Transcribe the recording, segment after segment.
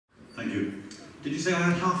Did you say I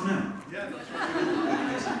had half an hour? Yeah, that's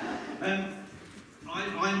right.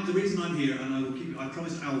 The reason I'm here, and I will keep. I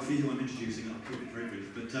promised Alfie, who I'm introducing, I'll keep it very brief.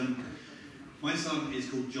 But my son is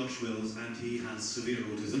called Josh Wills, and he has severe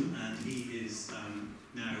autism, and he is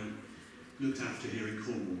now looked after here in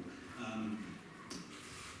Cornwall.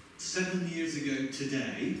 7 years ago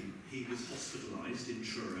today, he was hospitalised in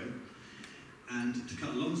Truro, and to cut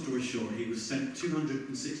a long story short, he was sent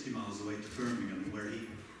 260 miles away to Birmingham, where he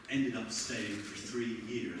ended up staying for 3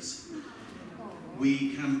 years.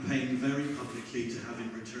 We campaigned very publicly to have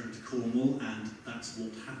him return to Cornwall, and that's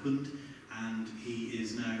what happened. And he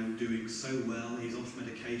is now doing so well. He's off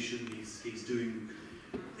medication. He's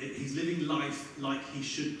living life like he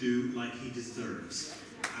should do, like he deserves.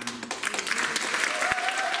 And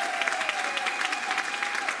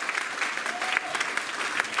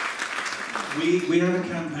we have a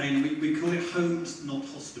campaign. We call it Homes, Not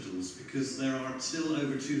Hospitals, because there are still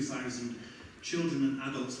over 2,000 children and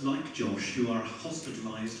adults like Josh who are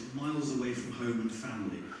hospitalised miles away from home and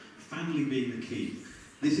family. Family being the key.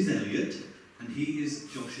 This is Elliot, and he is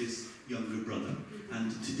Josh's younger brother.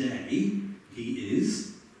 And today, he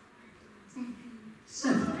is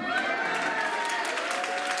 7.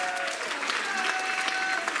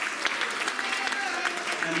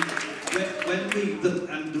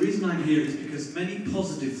 And the reason I'm here is because many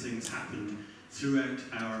positive things happened throughout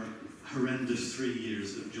our horrendous 3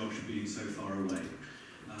 years of Josh being so far away.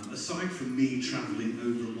 Aside from me travelling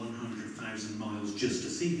over 100,000 miles just to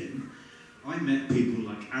see him, I met people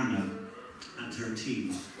like Anna and her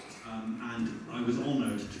team, and I was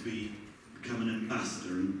honoured to become an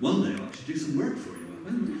ambassador, and one day I'll actually do some work for you.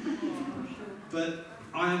 But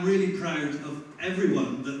I am really proud of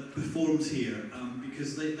everyone that performs here,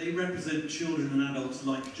 because they represent children and adults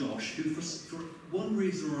like Josh, who for one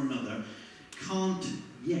reason or another can't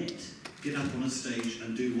yet get up on a stage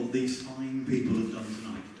and do what these fine people have done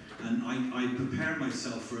tonight. And I prepare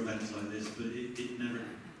myself for events like this, but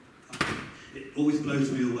it always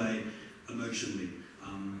blows me away emotionally,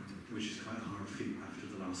 which is quite a hard feat after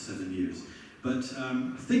the last 7 years. But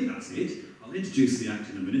I think that's it. I'll introduce the act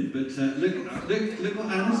in a minute, but look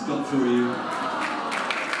what Anna's got for you.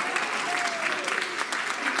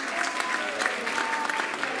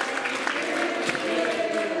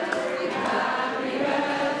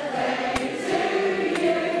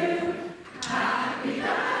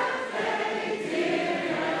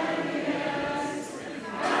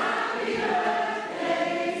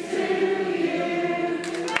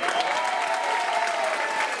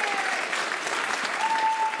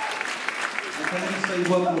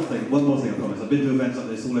 One more thing, I promise. I've been to events like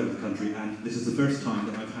this all over the country, and this is the first time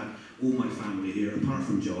that I've had all my family here, apart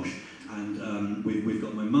from Josh. And we've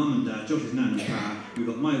got my mum and dad, Josh's nan and pa, we've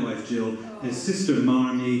got my wife Jill, his sister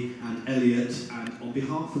Marnie, and Elliot. And on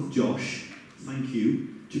behalf of Josh, thank you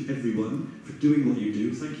to everyone for doing what you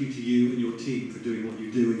do. Thank you to you and your team for doing what you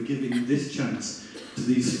do and giving this chance to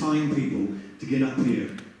these fine people to get up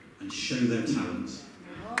here and show their talents.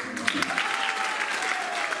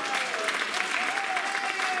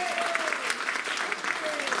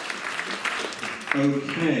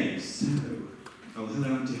 Okay, so... Oh,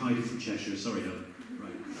 hello, Auntie Heidi from Cheshire. Sorry, Helen.